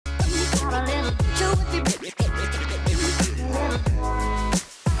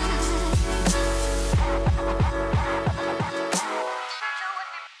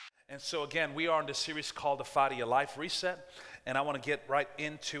so again, we are on this series called The Fight of Your Life Reset, and I want to get right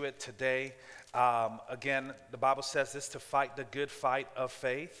into it today. Again, the Bible says this, to fight the good fight of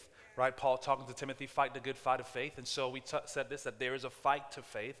faith, right? Paul talking to Timothy, fight the good fight of faith. And so we said this, that there is a fight to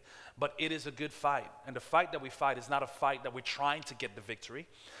faith, but it is a good fight. And the fight that we fight is not a fight that we're trying to get the victory.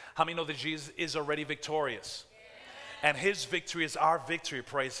 How many know that Jesus is already victorious? And his victory is our victory,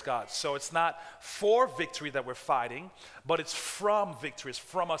 praise God. So it's not for victory that we're fighting, but it's from victory. It's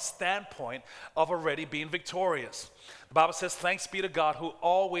from a standpoint of already being victorious. The Bible says, thanks be to God who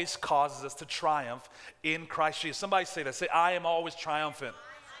always causes us to triumph in Christ Jesus. Somebody say that. Say, I am always triumphant.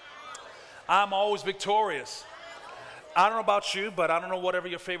 I'm always victorious. I don't know about you, but I don't know whatever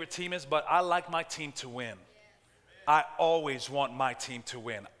your favorite team is, but I like my team to win. I always want my team to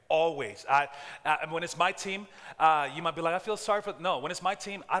win. Always. When it's my team, you might be like, I feel sorry for, no, when it's my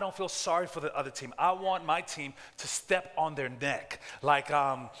team, I don't feel sorry for the other team. I want my team to step on their neck. Like,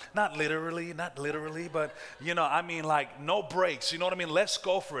 not literally, but, you know, I mean, like, no breaks. You know what I mean? Let's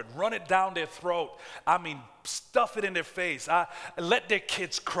go for it. Run it down their throat. I mean, stuff it in their face. Let their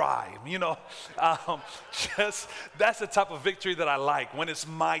kids cry, you know. That's the type of victory that I like, when it's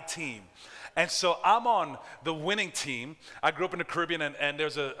my team. And so I'm on the winning team. I grew up in the Caribbean, and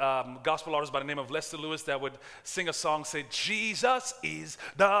there's a gospel artist by the name of Lester Lewis that would sing a song, say, Jesus is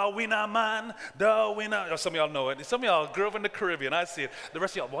the winner man, the winner. Oh, some of y'all know it. Some of y'all grew up in the Caribbean. I see it. The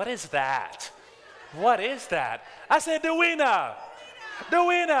rest of y'all, what is that? What is that? I said, the winner. The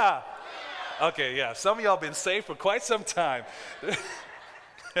winner. Okay, yeah. Some of y'all been saved for quite some time.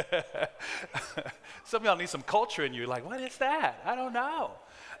 Some of y'all need some culture in you. Like, what is that? I don't know.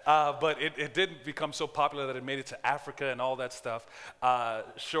 But it didn't become so popular that it made it to Africa and all that stuff.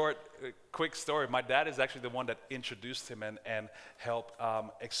 Quick story. My dad is actually the one that introduced him and helped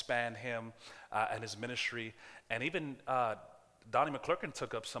expand him and his ministry. And even Donnie McClurkin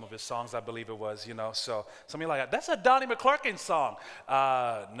took up some of his songs, I believe it was, you know. So some of you are like, that's a Donnie McClurkin song.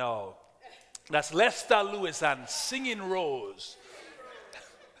 No, that's Lester Lewis and Singing Rose.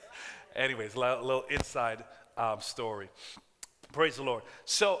 Anyways, a little inside story. Praise the Lord.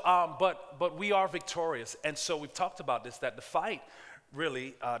 So, but we are victorious. And so we've talked about this, that the fight,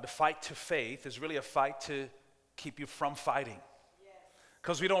 really, the fight to faith is really a fight to keep you from fighting.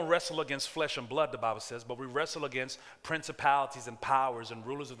 Because we don't wrestle against flesh and blood, the Bible says, but we wrestle against principalities and powers and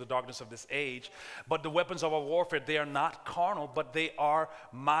rulers of the darkness of this age. But the weapons of our warfare, they are not carnal, but they are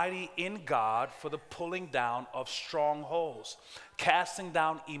mighty in God for the pulling down of strongholds, casting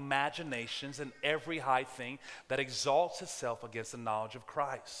down imaginations and every high thing that exalts itself against the knowledge of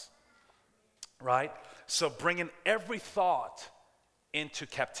Christ. Right? So bringing every thought into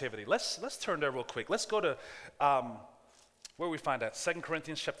captivity. Let's turn there real quick. Let's go to... where we find that? 2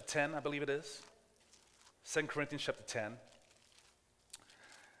 Corinthians chapter 10, I believe it is. 2 Corinthians chapter 10.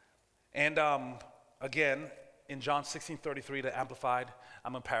 And again, in John 16:33, the Amplified,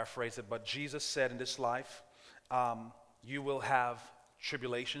 I'm going to paraphrase it, but Jesus said in this life, you will have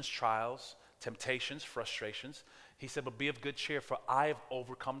tribulations, trials, temptations, frustrations. He said, but be of good cheer, for I have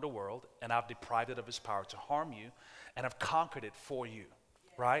overcome the world, and I've deprived it of his power to harm you, and I've conquered it for you,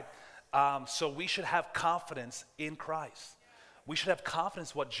 right? So we should have confidence in Christ. We should have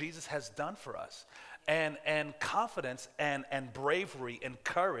confidence what Jesus has done for us. And confidence and bravery and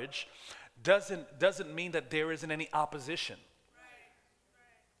courage doesn't mean that there isn't any opposition.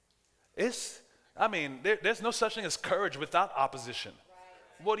 There's no such thing as courage without opposition.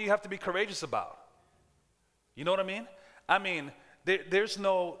 What do you have to be courageous about? You know what I mean? There's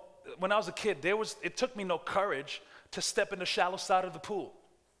no, when I was a kid, it took me no courage to step in the shallow side of the pool.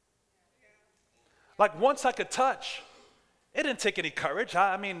 Like once I could touch, it didn't take any courage.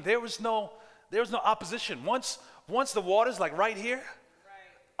 There was no opposition. Once the water's like right here,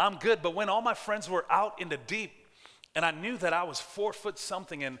 I'm good. But when all my friends were out in the deep, and I knew that I was 4 foot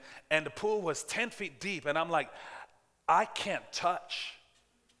something, and the pool was 10 feet deep, and I'm like, I can't touch.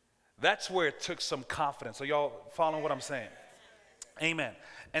 That's where it took some confidence. So y'all following what I'm saying? Amen.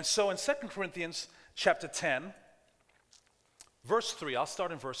 And so in 2 Corinthians chapter 10, verse 3, I'll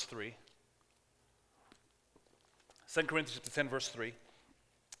start in verse 3. 2 Corinthians 10, verse 3.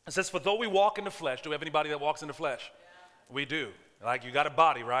 It says, for though we walk in the flesh, do we have anybody that walks in the flesh? Yeah. We do. Like you got a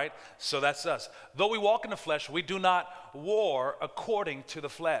body, right? So that's us. Though we walk in the flesh, we do not war according to the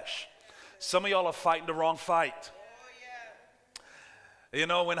flesh. Some of y'all are fighting the wrong fight. Oh, yeah. You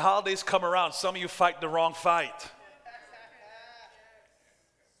know, when holidays come around, some of you fight the wrong fight.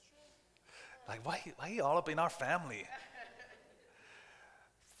 Like, why are you all up in our family?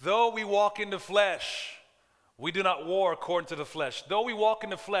 Though we walk in the flesh, We do not war according to the flesh. Though we walk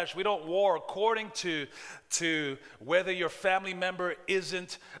in the flesh, we don't war according to whether your family member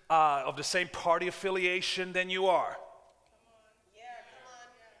isn't of the same party affiliation than you are.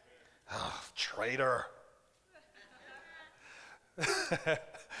 Oh, traitor.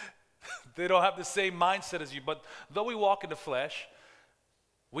 They don't have the same mindset as you. But though we walk in the flesh,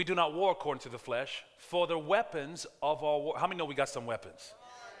 we do not war according to the flesh. For the weapons of our war. How many know we got some weapons?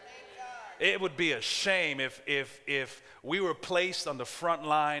 It would be a shame if we were placed on the front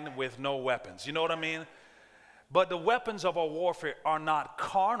line with no weapons. You know what I mean? But the weapons of our warfare are not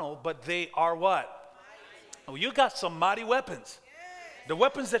carnal, but they are what? Oh, you got some mighty weapons. The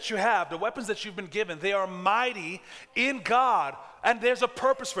weapons that you have, the weapons that you've been given, they are mighty in God. And there's a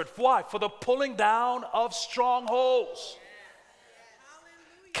purpose for it. Why? For the pulling down of strongholds.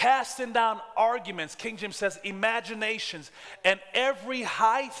 Casting down arguments, King James says, imaginations, and every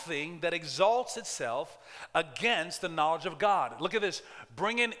high thing that exalts itself against the knowledge of God. Look at this.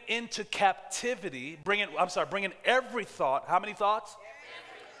 Bringing into captivity, bringing every thought. How many thoughts?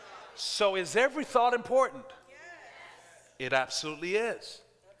 So is every thought important? It absolutely is.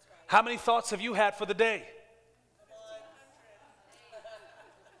 How many thoughts have you had for the day?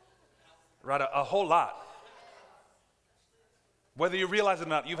 Right, a whole lot. Whether you realize it or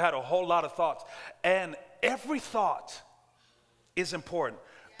not, you've had a whole lot of thoughts. And every thought is important.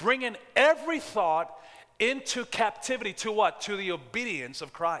 Bringing every thought into captivity to what? To the obedience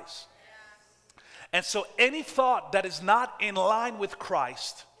of Christ. And so any thought that is not in line with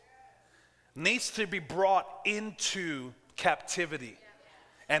Christ needs to be brought into captivity.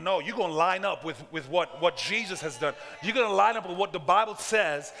 And no, you're going to line up with what Jesus has done. You're going to line up with what the Bible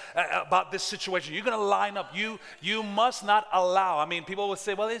says about this situation. You're going to line up. You must not allow. I mean, people would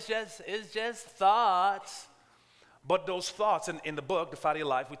say, well, it's just thoughts. But those thoughts, in the book, The Fight of Your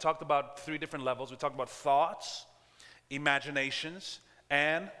Life, we talked about 3 different levels. We talked about thoughts, imaginations,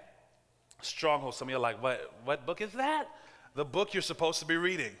 and strongholds. Some of you are like, what book is that? The book you're supposed to be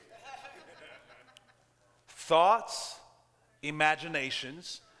reading. Thoughts,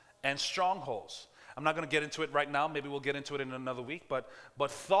 imaginations, and strongholds. I'm not going to get into it right now. Maybe we'll get into it in another week. But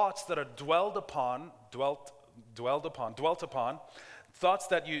thoughts that are dwelt upon, thoughts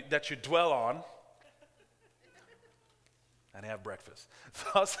that you dwell on. I didn't have breakfast.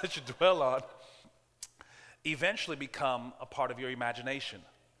 Thoughts that you dwell on eventually become a part of your imagination.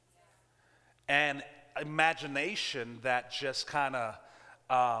 And imagination that just kind of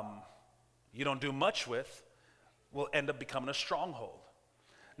you don't do much with will end up becoming a stronghold.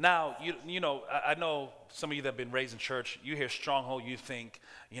 Now, you know, I know some of you that have been raised in church, you hear stronghold, you think,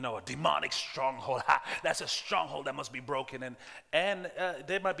 a demonic stronghold. That's a stronghold that must be broken. And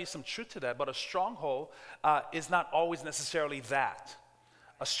there might be some truth to that, but a stronghold is not always necessarily that.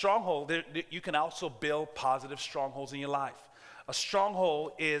 A stronghold, you can also build positive strongholds in your life. A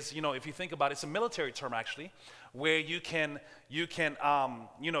stronghold is, if you think about it, it's a military term actually, where you can,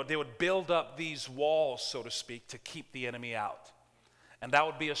 they would build up these walls, so to speak, to keep the enemy out. And that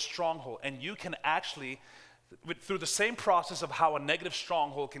would be a stronghold. And you can actually, through the same process of how a negative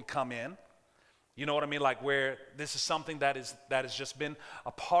stronghold can come in, you know what I mean? Like where this is something that has just been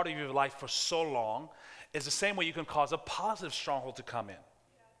a part of your life for so long, is the same way you can cause a positive stronghold to come in.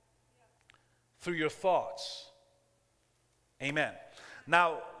 Through your thoughts. Amen.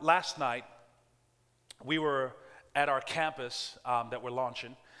 Now, last night, we were at our campus that we're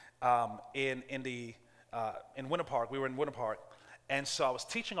launching in Winter Park. We were in Winter Park. And so I was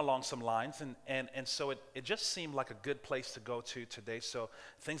teaching along some lines, and so it just seemed like a good place to go to today. So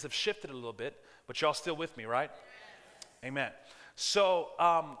things have shifted a little bit, but y'all still with me, right? Yes. Amen. So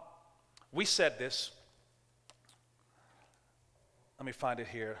we said this. Let me find it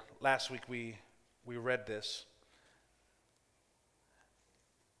here. Last week we read this.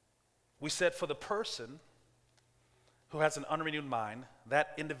 We said for the person who has an unrenewed mind,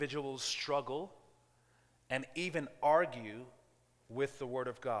 that individual will struggle and even argue with the Word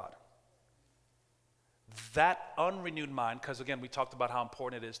of God. That unrenewed mind, because again, we talked about how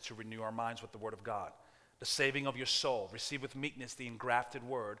important it is to renew our minds with the Word of God. The saving of your soul. Receive with meekness the engrafted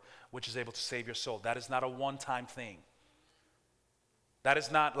Word, which is able to save your soul. That is not a one-time thing. That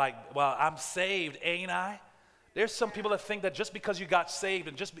is not like, well, I'm saved, ain't I? There's some people that think that just because you got saved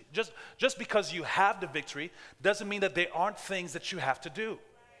and just because you have the victory doesn't mean that there aren't things that you have to do.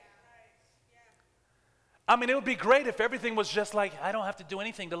 I mean, it would be great if everything was just like, I don't have to do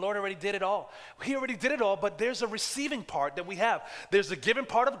anything. The Lord already did it all. He already did it all, but there's a receiving part that we have. There's the giving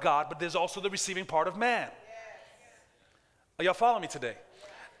part of God, but there's also the receiving part of man. Are y'all following me today?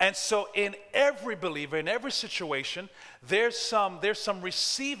 And so in every believer, in every situation, there's some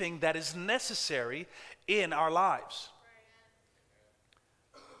receiving that is necessary in our lives.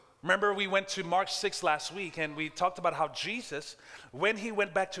 Remember, we went to Mark 6 last week, and we talked about how Jesus, when he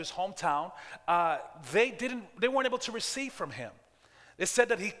went back to his hometown, they weren't able to receive from him. It said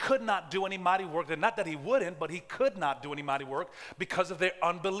that he could not do any mighty work. Not that he wouldn't, but he could not do any mighty work because of their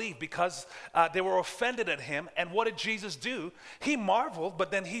unbelief, because they were offended at him. And what did Jesus do? He marveled,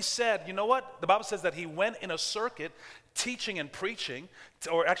 but then he said, you know what? The Bible says that he went in a circuit teaching and preaching,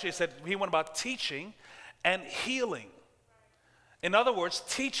 or actually it said he went about teaching and healing. In other words,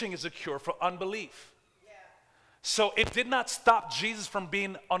 teaching is a cure for unbelief. So it did not stop Jesus from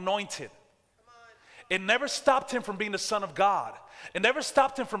being anointed. It never stopped him from being the Son of God. It never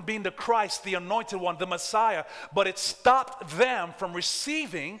stopped him from being the Christ, the anointed one, the Messiah. But it stopped them from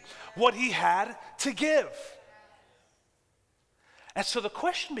receiving what he had to give. And so the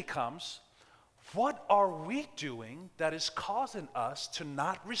question becomes, what are we doing that is causing us to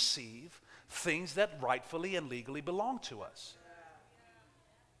not receive things that rightfully and legally belong to us?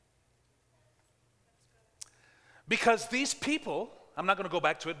 Because these people, I'm not going to go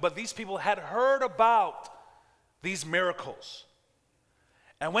back to it, but these people had heard about these miracles.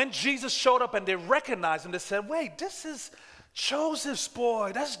 And when Jesus showed up and they recognized him, they said, wait, this is Joseph's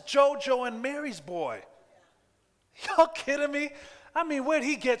boy. That's Jojo and Mary's boy. Y'all kidding me? I mean, where'd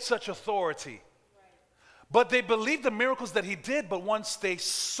he get such authority? But they believed the miracles that he did, but once they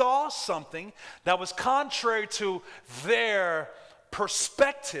saw something that was contrary to their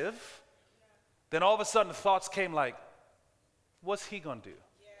perspective, then all of a sudden the thoughts came like, what's he going to do?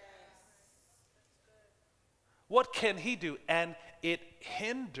 What can he do? And it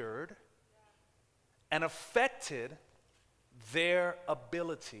hindered and affected their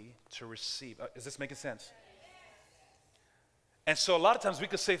ability to receive. Is this making sense? And so a lot of times we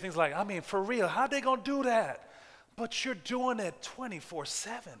could say things like, I mean, for real, how they going to do that? But you're doing it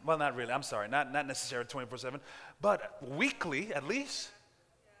 24/7. Well, not really. I'm sorry. Not necessarily 24/7. But weekly, at least.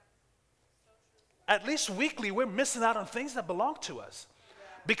 At least weekly, we're missing out on things that belong to us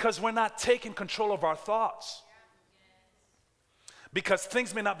because we're not taking control of our thoughts. Because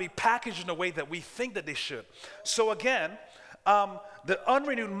things may not be packaged in a way that we think that they should. So again, the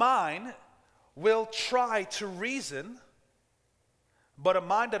unrenewed mind will try to reason, but a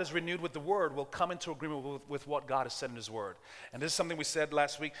mind that is renewed with the word will come into agreement with what God has said in his word. And this is something we said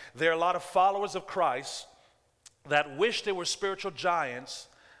last week. There are a lot of followers of Christ that wish they were spiritual giants,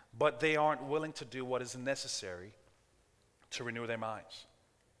 but they aren't willing to do what is necessary to renew their minds.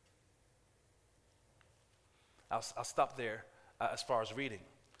 I'll stop there as far as reading.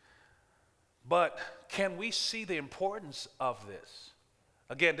 But can we see the importance of this?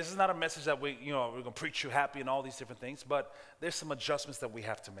 Again, this is not a message that we're going to preach you happy and all these different things, but there's some adjustments that we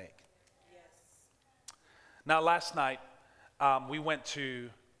have to make. Yes. Now, last night, we went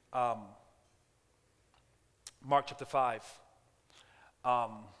to Mark chapter 5.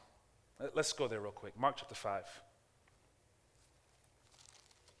 Let's go there real quick. Mark chapter 5.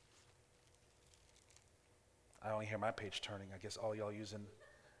 I only hear my page turning. I guess all y'all using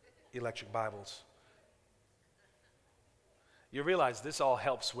electric Bibles. You realize this all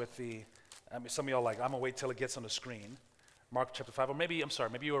helps with some of y'all like, I'm going to wait till it gets on the screen. Mark chapter 5. Or maybe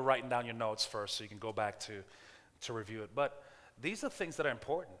you were writing down your notes first so you can go back to review it. But these are things that are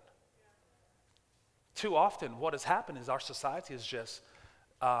important. Too often what has happened is our society is just,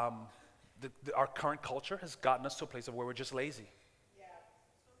 our current culture has gotten us to a place of where we're just lazy.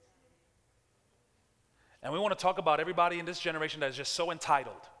 And we want to talk about everybody in this generation that is just so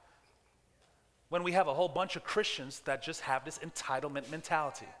entitled. When we have a whole bunch of Christians that just have this entitlement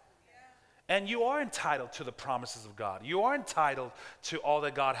mentality. And you are entitled to the promises of God. You are entitled to all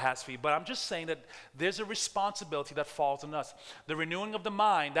that God has for you. But I'm just saying that there's a responsibility that falls on us. The renewing of the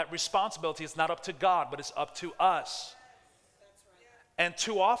mind, that responsibility is not up to God, but it's up to us. And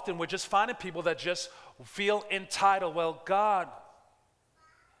too often we're just finding people that just feel entitled. Well, God,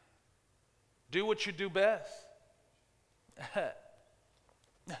 do what you do best.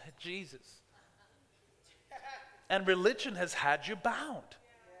 Jesus. And religion has had you bound.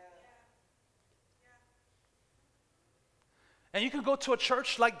 And you can go to a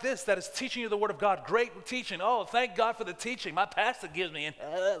church like this that is teaching you the Word of God. Great teaching. Oh, thank God for the teaching. My pastor gives me.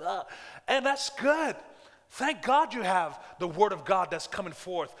 And that's good. Thank God you have the Word of God that's coming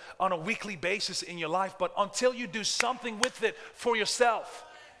forth on a weekly basis in your life. But until you do something with it for yourself,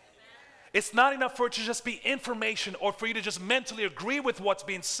 it's not enough for it to just be information or for you to just mentally agree with what's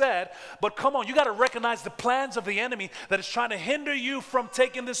being said. But come on, you got to recognize the plans of the enemy that is trying to hinder you from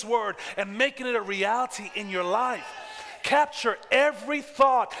taking this word and making it a reality in your life. Capture every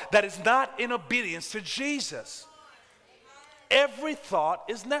thought that is not in obedience to Jesus. Every thought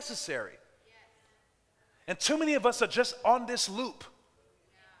is necessary. And too many of us are just on this loop.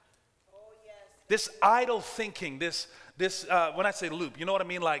 This idle thinking, this when I say loop, you know what I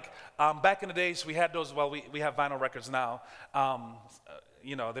mean? Like back in the days, we had those, well, we have vinyl records now.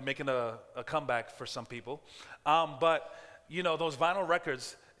 You know, they're making a comeback for some people. But, you know, those vinyl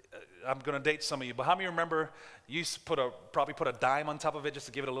records, I'm going to date some of you, but how many remember you used to probably put a dime on top of it just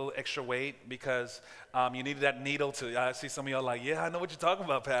to give it a little extra weight because you needed that needle to, I see some of y'all like, yeah, I know what you're talking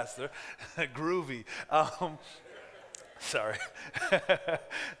about, Pastor. Groovy. Sorry.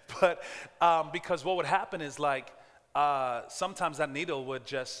 But because what would happen is like sometimes that needle would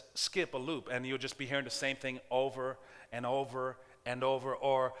just skip a loop and you would just be hearing the same thing over and over and over.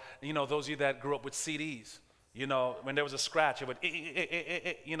 Or, you know, those of you that grew up with CDs, you know, when there was a scratch, it would,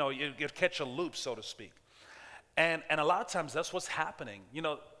 you know, you'd catch a loop, so to speak. And a lot of times that's what's happening. You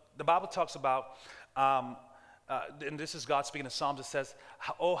know, the Bible talks about, and this is God speaking in Psalms, it says,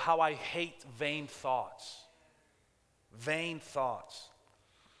 oh, how I hate vain thoughts. Vain thoughts.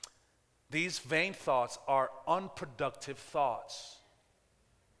 These vain thoughts are unproductive thoughts.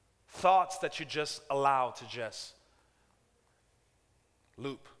 Thoughts that you just allow to just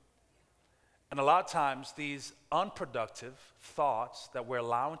loop. And a lot of times these unproductive thoughts that we're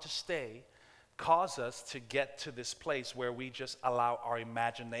allowing to stay cause us to get to this place where we just allow our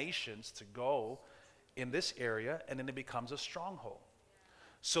imaginations to go in this area, and then it becomes a stronghold.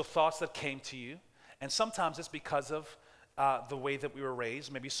 So thoughts that came to you, and sometimes it's because of the way that we were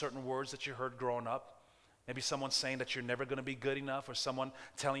raised, maybe certain words that you heard growing up, maybe someone saying that you're never going to be good enough, or someone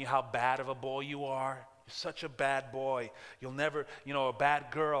telling you how bad of a boy you are. You're such a bad boy. You'll never, you know, a bad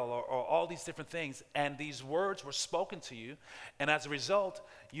girl, or all these different things. And these words were spoken to you, and as a result,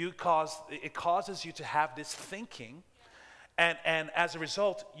 it causes you to have this thinking, and as a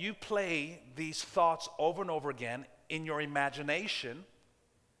result, you play these thoughts over and over again in your imagination,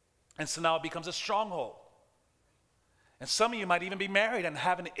 and so now it becomes a stronghold. And some of you might even be married and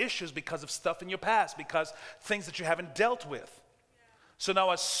having issues because of stuff in your past, because things that you haven't dealt with. So now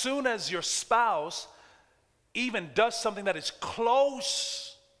as soon as your spouse even does something that is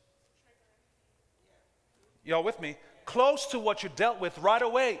close, y'all with me, close to what you dealt with, right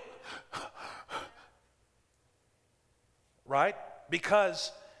away, right?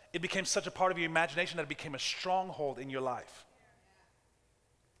 Because it became such a part of your imagination that it became a stronghold in your life,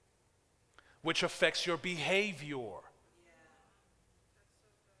 which affects your behavior.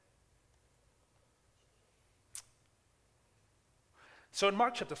 So in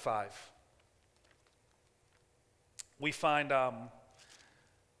Mark chapter 5, we find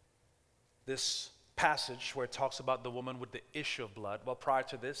this passage where it talks about the woman with the issue of blood. Well, prior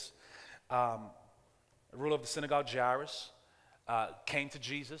to this, the ruler of the synagogue, Jairus, came to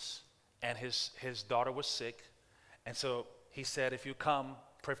Jesus, and his daughter was sick. And so he said, if you come,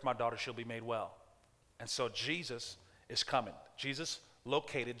 pray for my daughter, she'll be made well. And so Jesus is coming. Jesus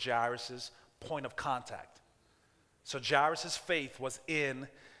located Jairus' point of contact. So Jairus' faith was in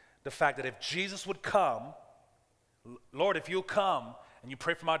the fact that if Jesus would come, Lord, if you'll come and you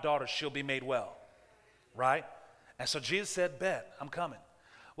pray for my daughter, she'll be made well, right? And so Jesus said, bet, I'm coming.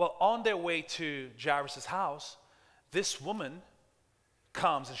 Well, on their way to Jairus' house, this woman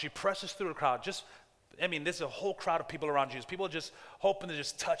comes and she presses through the crowd. There's a whole crowd of people around Jesus. People are just hoping to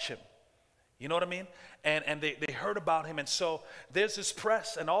just touch him. You know what I mean? And they heard about him, and so there's this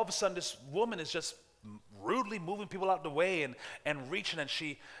press, and all of a sudden this woman is just rudely moving people out the way and reaching, and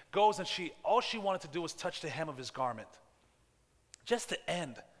she goes and all she wanted to do was touch the hem of his garment, just the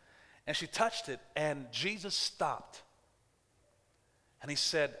end. And she touched it, and Jesus stopped, and he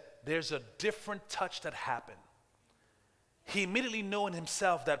said, there's a different touch that happened. He immediately knew in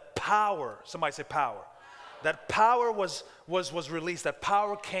himself that power, somebody say power, that power was released, that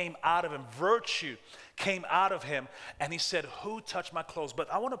power came out of him, virtue came out of him, and he said, who touched my clothes?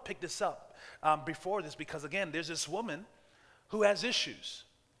 But I want to pick this up before this, because again, there's this woman who has issues.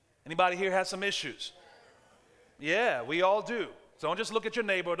 Anybody here has some issues? Yeah, we all do. So don't just look at your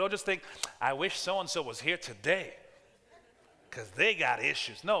neighbor, don't just think, I wish so-and-so was here today, because they got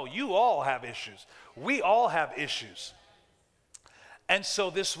issues. No, you all have issues. We all have issues. And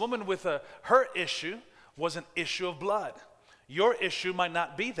so this woman with her issue was an issue of blood. Your issue might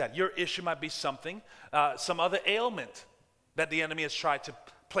not be that. Your issue might be something, some other ailment that the enemy has tried to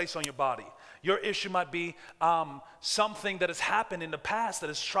place on your body. Your issue might be something that has happened in the past that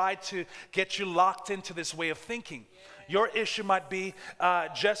has tried to get you locked into this way of thinking. Your issue might be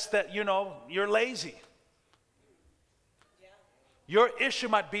just that, you're lazy. Your issue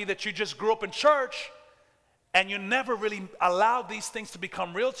might be that you just grew up in church And you never really allowed these things to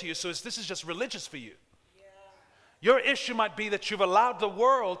become real to you. So this is just religious for you. Yeah. Your issue might be that you've allowed the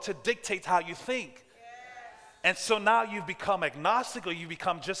world to dictate how you think. And so now you've become agnostic, or you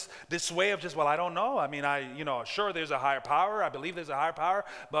become just this way of just, well, I don't know. I mean, sure, there's a higher power. I believe there's a higher power,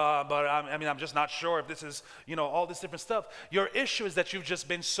 but I'm just not sure if this is, all this different stuff. Your issue is that you've just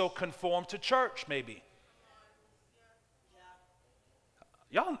been so conformed to church, maybe.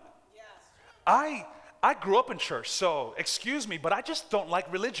 Y'all, I grew up in church, so excuse me, but I just don't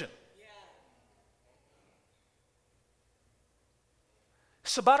like religion.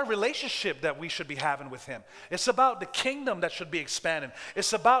 It's about a relationship that we should be having with him. It's about the kingdom that should be expanding.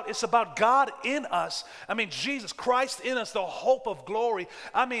 It's about God in us. I mean, Jesus Christ in us, the hope of glory.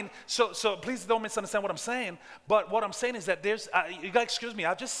 I mean, so please don't misunderstand what I'm saying. But what I'm saying is that you guys, excuse me,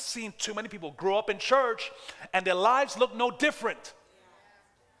 I've just seen too many people grow up in church and their lives look no different.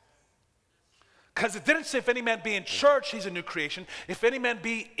 Because it didn't say if any man be in church, he's a new creation. If any man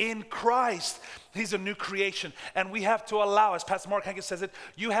be in Christ, he's a new creation. And we have to allow, as Pastor Mark Hankins says it,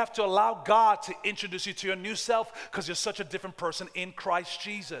 you have to allow God to introduce you to your new self, because you're such a different person in Christ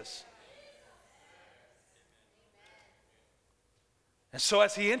Jesus. And so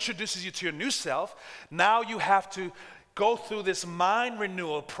as he introduces you to your new self, now you have to go through this mind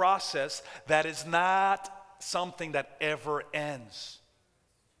renewal process that is not something that ever ends.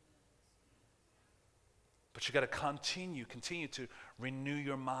 But you got to continue to renew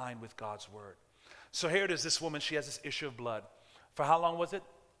your mind with God's word. So here it is, this woman, she has this issue of blood. For how long was it?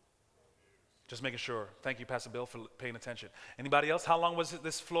 Just making sure. Thank you, Pastor Bill, for paying attention. Anybody else? How long was it,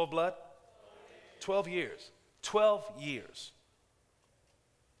 this flow of blood? 12 years. 12 years.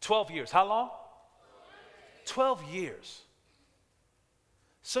 12 years. How long? 12 years.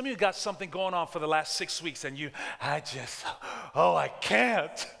 Some of you got something going on for the last 6 weeks and I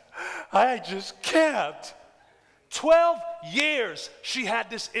can't. I just can't. 12 years she had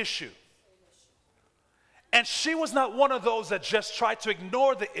this issue. And she was not one of those that just tried to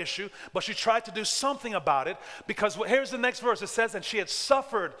ignore the issue, but she tried to do something about it. Because here's the next verse. It says, and she had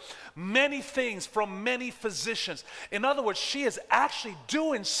suffered many things from many physicians. In other words, she is actually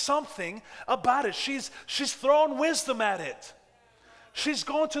doing something about it. She's throwing wisdom at it. She's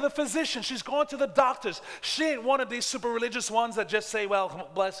going to the physician. She's going to the doctors. She ain't one of these super religious ones that just say, well,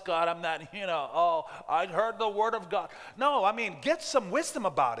 bless God, I'm not, I heard the word of God. No, I mean, get some wisdom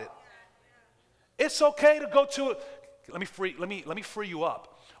about it. It's okay to go to, let me free you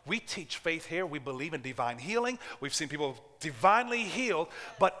up. We teach faith here. We believe in divine healing. We've seen people divinely healed,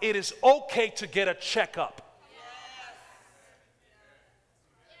 but it is okay to get a checkup.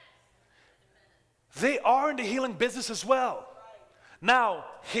 They are in the healing business as well. Now,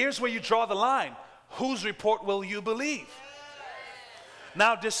 here's where you draw the line. Whose report will you believe?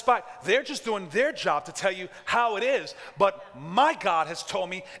 Now, they're just doing their job to tell you how it is, but my God has told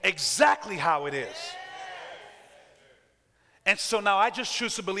me exactly how it is. And so now I just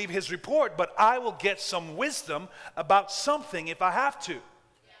choose to believe his report, but I will get some wisdom about something if I have to.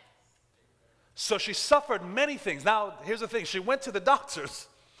 So she suffered many things. Now, here's the thing. She went to the doctors,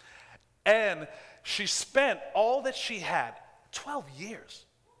 and she spent all that she had. 12 years.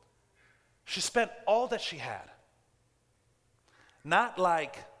 She spent all that she had. Not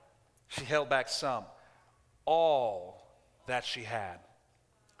like she held back some. All that she had.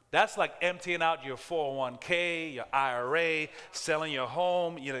 That's like emptying out your 401k, your IRA, selling your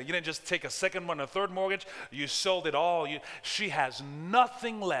home. You didn't just take a second one, a third mortgage. You sold it all. She has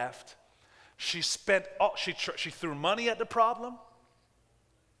nothing left. She spent all, she threw money at the problem.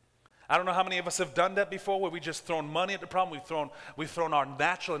 I don't know how many of us have done that before, where we just thrown money at the problem. We've thrown our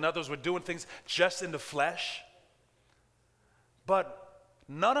natural, and others were doing things just in the flesh. But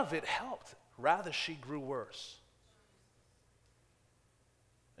none of it helped. Rather, she grew worse.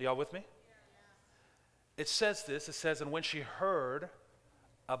 Are y'all with me? It says this. It says, and when she heard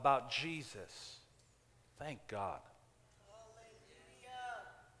about Jesus, thank God.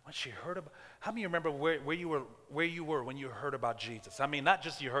 When she heard about, how many remember where you were when you heard about Jesus? I mean, not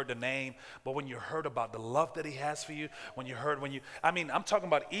just you heard the name, but when you heard about the love that he has for you, I'm talking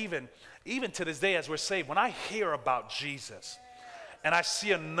about even to this day as we're saved, when I hear about Jesus and I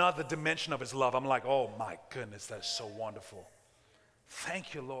see another dimension of his love, I'm like, oh my goodness, that is so wonderful.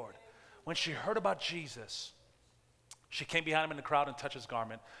 Thank you, Lord. When she heard about Jesus, she came behind him in the crowd and touched his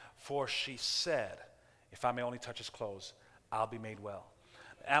garment, for she said, if I may only touch his clothes, I'll be made well.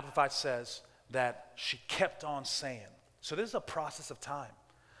 Amplified says that she kept on saying. So this is a process of time.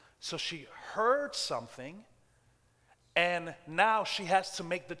 So she heard something, and now she has to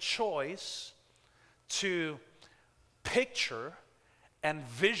make the choice to picture and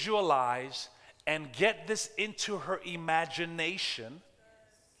visualize and get this into her imagination.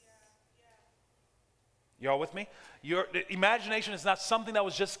 Y'all with me? Your imagination is not something that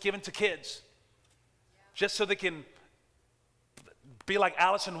was just given to kids, just so they can be like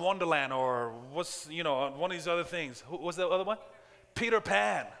Alice in Wonderland or what's, you know, one of these other things. Who was the other one? Peter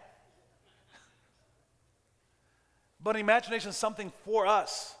Pan. But imagination is something for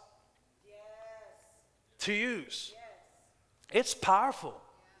us to use. It's powerful.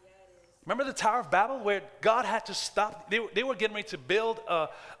 Remember the Tower of Babel where God had to stop? They were getting ready to build a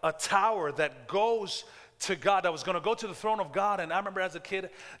tower that goes to God, that was going to go to the throne of God. And I remember as a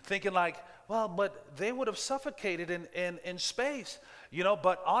kid thinking like, well, but they would have suffocated in space. You know,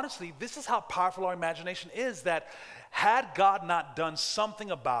 but honestly, this is how powerful our imagination is, that had God not done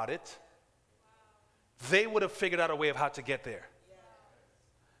something about it, they would have figured out a way of how to get there.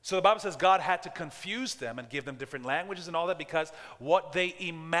 So the Bible says God had to confuse them and give them different languages and all that because what they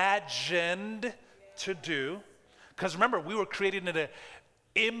imagined to do, because remember, we were created in an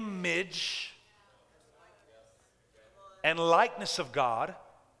image and likeness of God.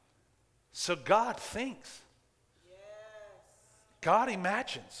 So God thinks. God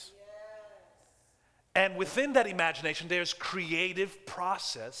imagines. And within that imagination, there's creative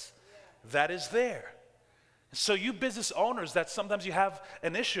process that is there. So you business owners that sometimes you have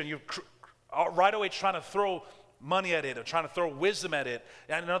an issue and you're right away trying to throw money at it or trying to throw wisdom at it,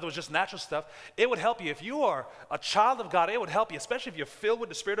 and in other words, just natural stuff, it would help you. If you are a child of God, it would help you, especially if you're filled with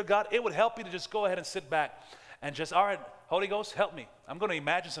the Spirit of God, it would help you to just go ahead and sit back and just, all right, Holy Ghost, help me. I'm going to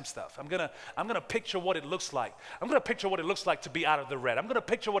imagine some stuff. I'm going to picture what it looks like. I'm going to picture what it looks like to be out of the red. I'm going to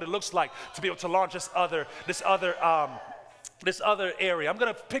picture what it looks like to be able to launch this other area. I'm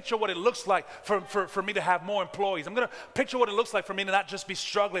going to picture what it looks like for me to have more employees. I'm going to picture what it looks like for me to not just be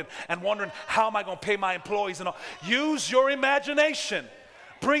struggling and wondering how am I going to pay my employees and all. Use your imagination.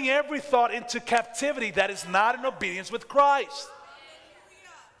 Bring every thought into captivity that is not in obedience with Christ.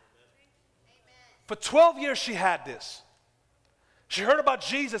 For 12 years she had this. She heard about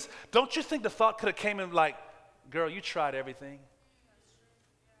Jesus. Don't you think the thought could have came in like, girl, you tried everything.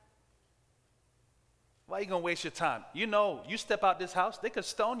 Why are you going to waste your time? You know, you step out this house, they could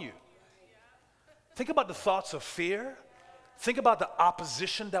stone you. Think about the thoughts of fear. Think about the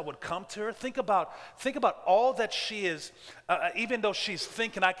opposition that would come to her. Think about all that she is, even though she's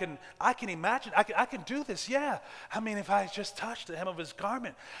thinking, I can imagine, I can do this, yeah. I mean, if I just touched the hem of his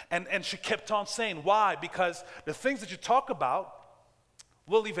garment. And she kept on saying, why? Because the things that you talk about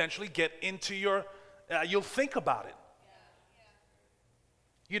will eventually get into your, you'll think about it.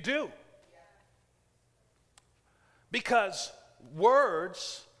 You do. Because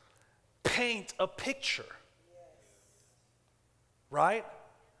words paint a picture. Right?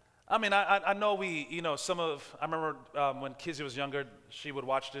 I mean, I know I remember when Kizzy was younger, she would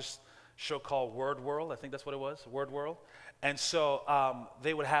watch this show called Word World. I think that's what it was, Word World. And so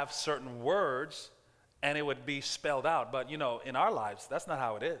they would have certain words and it would be spelled out. But, you know, in our lives, that's not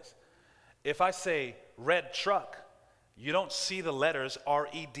how it is. If I say red truck, you don't see the letters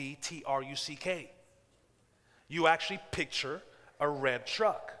R-E-D-T-R-U-C-K. You actually picture a red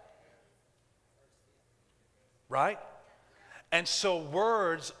truck. Right? And so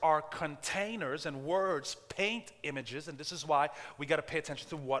words are containers and words paint images, and this is why we got to pay attention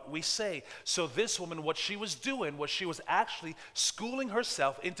to what we say. So this woman, what she was doing was she was actually schooling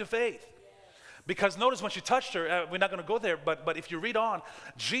herself into faith. Because notice when she touched her, we're not going to go there, but if you read on,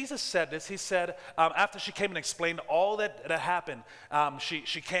 Jesus said this. He said, after she came and explained all that happened,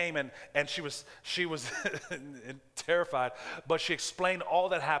 she came and she was terrified, but she explained all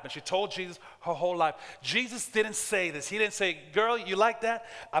that happened. She told Jesus her whole life. Jesus didn't say this. He didn't say, girl, you like that?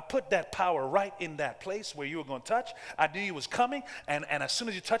 I put that power right in that place where you were going to touch. I knew you was coming, and as soon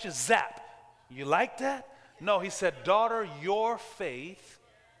as you touch it, zap. You like that? No, he said, daughter, your faith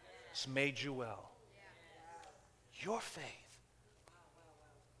has made you well. Your faith.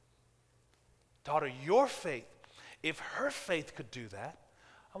 Daughter, your faith. If her faith could do that,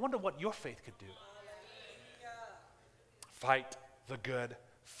 I wonder what your faith could do. Fight the good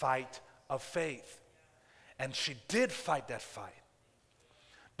fight of faith. And she did fight that fight.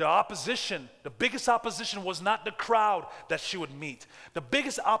 The opposition, the biggest opposition was not the crowd that she would meet. The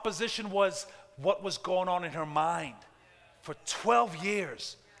biggest opposition was what was going on in her mind. For 12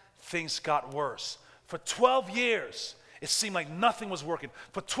 years, things got worse. For 12 years, it seemed like nothing was working.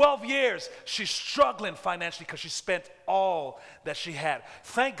 For 12 years, she's struggling financially because she spent all that she had.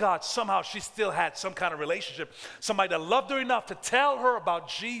 Thank God somehow she still had some kind of relationship, somebody that loved her enough to tell her about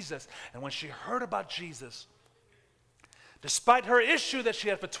Jesus. And when she heard about Jesus, despite her issue that she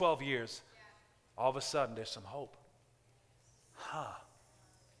had for 12 years, all of a sudden there's some hope.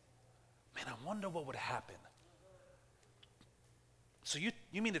 man, I wonder what would happen. So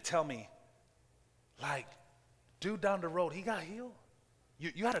you mean to tell me, like, dude down the road, he got healed?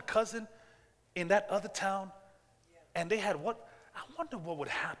 You had a cousin in that other town, and they had what? I wonder what would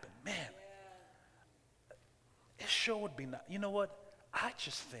happen. Man, it sure would be not. You know what? I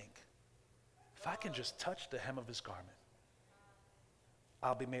just think if I can just touch the hem of his garment,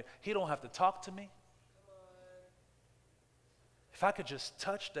 I'll be made. He don't have to talk to me. If I could just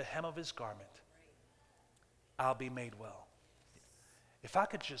touch the hem of his garment, I'll be made well. If I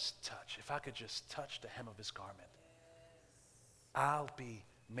could just touch the hem of his garment, I'll be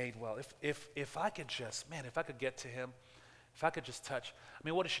made well. If I could just, man, if I could get to him, if I could just touch. I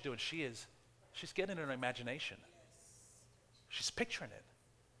mean, what is she doing? She's getting in her imagination. She's picturing it.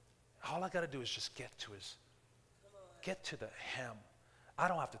 All I got to do is just get to the hem. I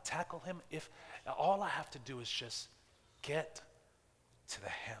don't have to tackle him. All I have to do is just get to the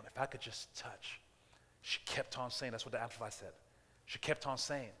hem. If I could just touch. She kept on saying, that's what the Amplified said. She kept on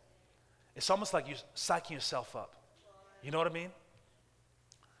saying. It's almost like you're psyching yourself up. You know what I mean?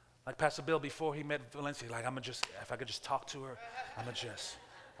 Like Pastor Bill, before he met Valencia, like, if I could just talk to her, I'm gonna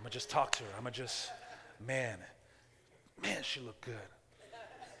just talk to her. Man, she looked good.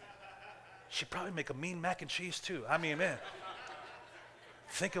 She'd probably make a mean mac and cheese too. I mean, man,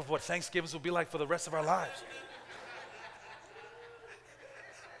 think of what Thanksgivings will be like for the rest of our lives.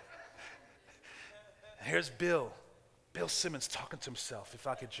 And here's Bill Simmons talking to himself. If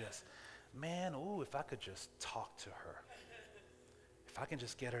I could just talk to her. If I can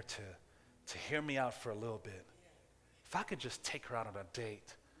just get her to hear me out for a little bit. If I could just take her out on a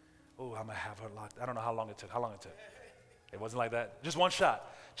date. Oh, I'm going to have her locked. I don't know how long it took. It wasn't like that. Just one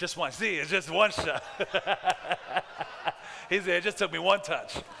shot. Just one. See, it's just one shot. He said, it just took me one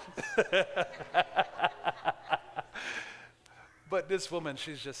touch. But this woman,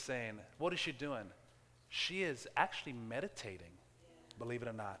 she's just saying, what is she doing? She is actually meditating, believe it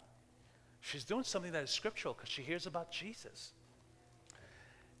or not. She's doing something that is scriptural because she hears about Jesus.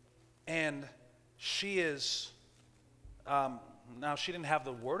 And she is, now she didn't have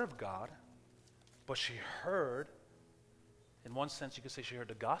the word of God, but she heard, in one sense you could say she heard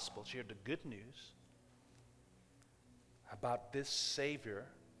the gospel, she heard the good news about this Savior,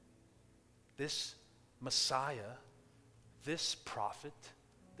 this Messiah, this prophet,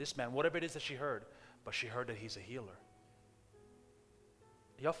 this man, whatever it is that she heard, but she heard that he's a healer.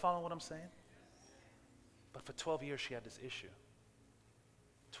 Y'all following what I'm saying? But for 12 years she had this issue.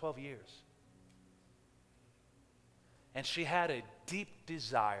 12 years. And she had a deep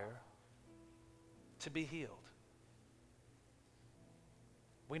desire to be healed.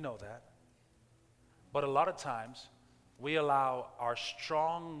 We know that. But a lot of times, we allow our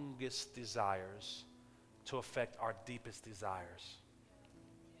strongest desires to affect our deepest desires.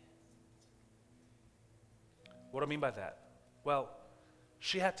 What do I mean by that? Well,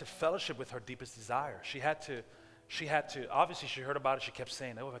 she had to fellowship with her deepest desire. She had to, obviously she heard about it, she kept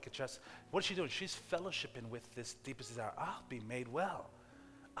saying, oh, if I could just, what is she doing? She's fellowshipping with this deepest desire. I'll be made well.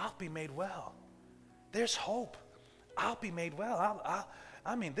 I'll be made well. There's hope. I'll be made well.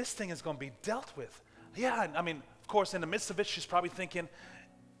 I mean, this thing is going to be dealt with. Yeah, I mean, of course, in the midst of it, she's probably thinking,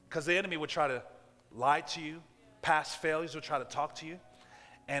 because the enemy would try to lie to you, past failures would try to talk to you,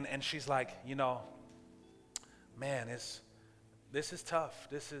 and she's like, you know, man, this is tough.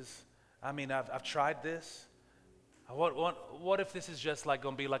 I've tried this. What if this is just like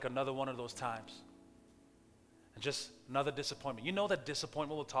going to be like another one of those times? And just another disappointment. You know that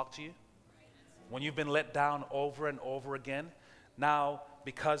disappointment will talk to you? When you've been let down over and over again, now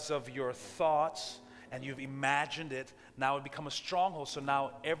because of your thoughts and you've imagined it, now it become a stronghold. So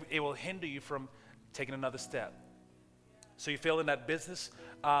now it will hinder you from taking another step. So you failed in that business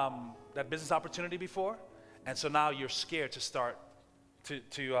opportunity before, and so now you're scared to start to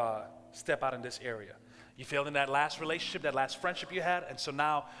step out in this area. You failed in that last relationship, that last friendship you had, and so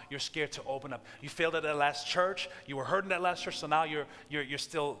now you're scared to open up. You failed at that last church. You were hurt in that last church, so now you're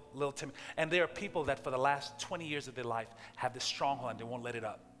still a little timid. And there are people that for the last 20 years of their life have this stronghold and they won't let it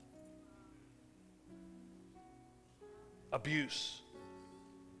up. Abuse.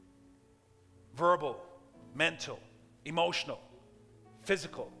 Verbal, mental, emotional,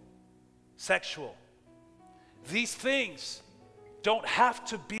 physical, sexual. These things don't have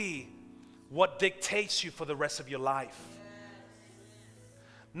to be what dictates you for the rest of your life.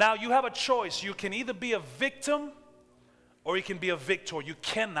 Now you have a choice. You can either be a victim or you can be a victor. You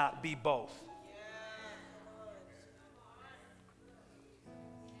cannot be both.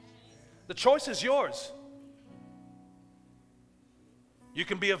 The choice is yours. You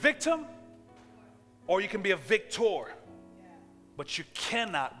can be a victim or you can be a victor, but you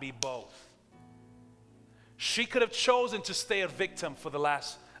cannot be both. She could have chosen to stay a victim for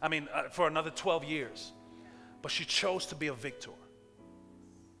for another 12 years. But she chose to be a victor.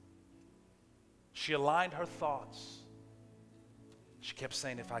 She aligned her thoughts. She kept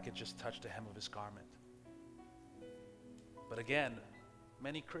saying, if I could just touch the hem of his garment. But again,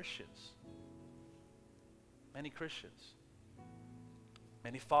 many Christians, many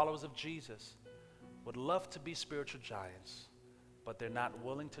followers of Jesus would love to be spiritual giants, but they're not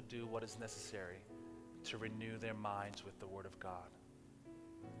willing to do what is necessary to renew their minds with the Word of God.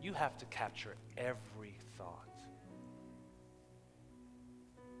 You have to capture every thought.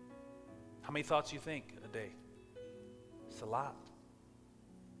 How many thoughts do you think a day? It's a lot.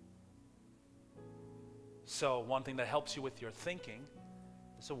 So one thing that helps you with your thinking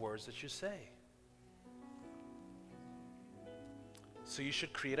is the words that you say. So you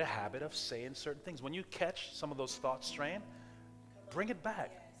should create a habit of saying certain things. When you catch some of those thoughts straying, bring it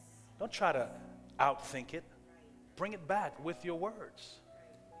back. Don't try to outthink it. Bring it back with your words.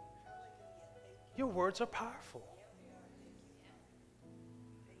 Your words are powerful.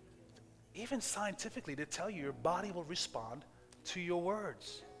 Even scientifically, they tell you your body will respond to your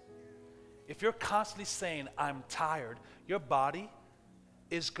words. If you're constantly saying, I'm tired, your body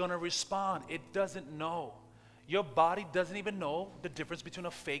is going to respond. It doesn't know. Your body doesn't even know the difference between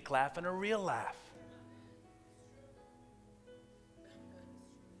a fake laugh and a real laugh.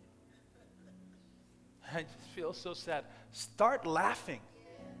 I just feel so sad. Start laughing.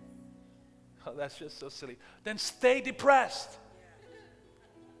 Oh, that's just so silly. Then stay depressed.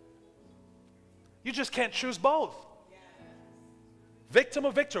 You just can't choose both. Victim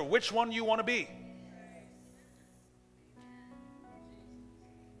or victor, which one you want to be?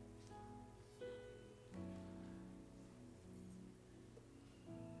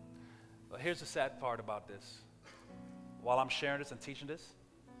 Well, here's the sad part about this. While I'm sharing this and teaching this,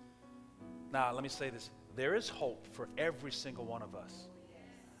 now let me say this. There is hope for every single one of us.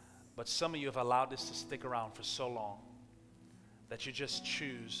 But some of you have allowed this to stick around for so long that you just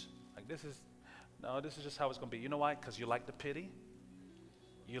choose, like this is just how it's going to be. You know why? Because you like the pity.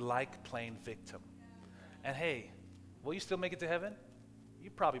 You like playing victim. And hey, will you still make it to heaven? You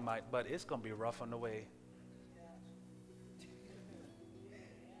probably might, but it's going to be rough on the way.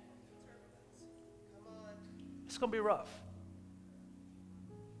 It's going to be rough.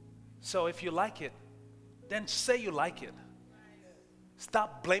 So if you like it, then say you like it.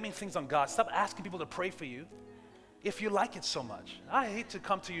 Stop blaming things on God. Stop asking people to pray for you if you like it so much. I hate to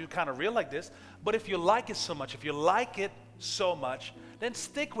come to you kind of real like this, but if you like it so much, then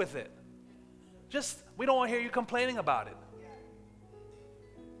stick with it. We don't want to hear you complaining about it.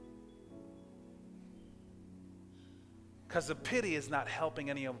 Because the pity is not helping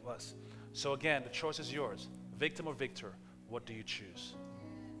any of us. So again, the choice is yours. Victim or victor, what do you choose?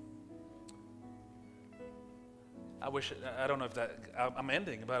 I don't know if I'm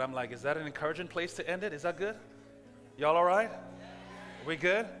ending, but I'm like, is that an encouraging place to end it? Is that good? Y'all all right? We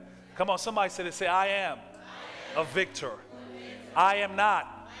good? Come on, somebody say, I am a victor. I am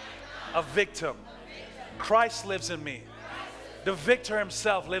not a victim. Christ lives in me. The victor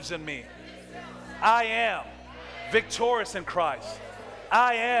himself lives in me. I am victorious in Christ.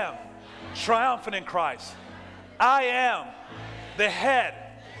 I am triumphant in Christ. I am the head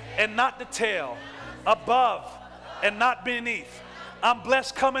and not the tail, above and not beneath. I'm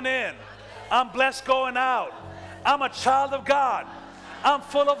blessed coming in. I'm blessed going out. I'm a child of God. I'm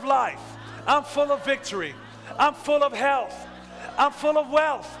full of life. I'm full of victory. I'm full of health. I'm full of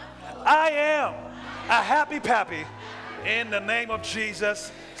wealth. I am a happy pappy in the name of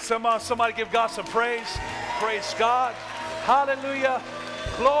Jesus. Somebody give God some praise. Praise God. Hallelujah.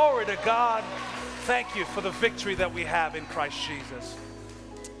 Glory to God. Thank you for the victory that we have in Christ Jesus.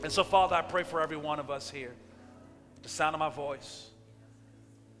 And so, Father, I pray for every one of us here, the sound of my voice.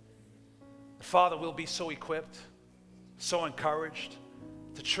 Father, we'll be so equipped, so encouraged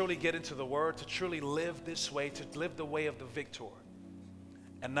to truly get into the Word, to truly live this way, to live the way of the victor,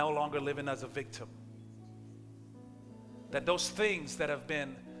 and no longer living as a victim. That those things that have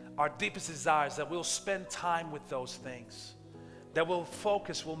been our deepest desires, that we'll spend time with those things, that we'll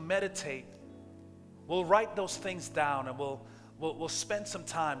focus, we'll meditate, we'll write those things down, and we'll spend some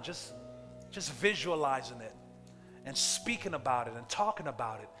time just visualizing it and speaking about it and talking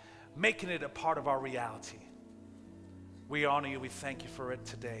about it, making it a part of our reality. We honor you. We thank you for it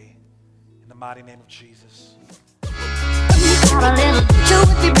today. In the mighty name of Jesus.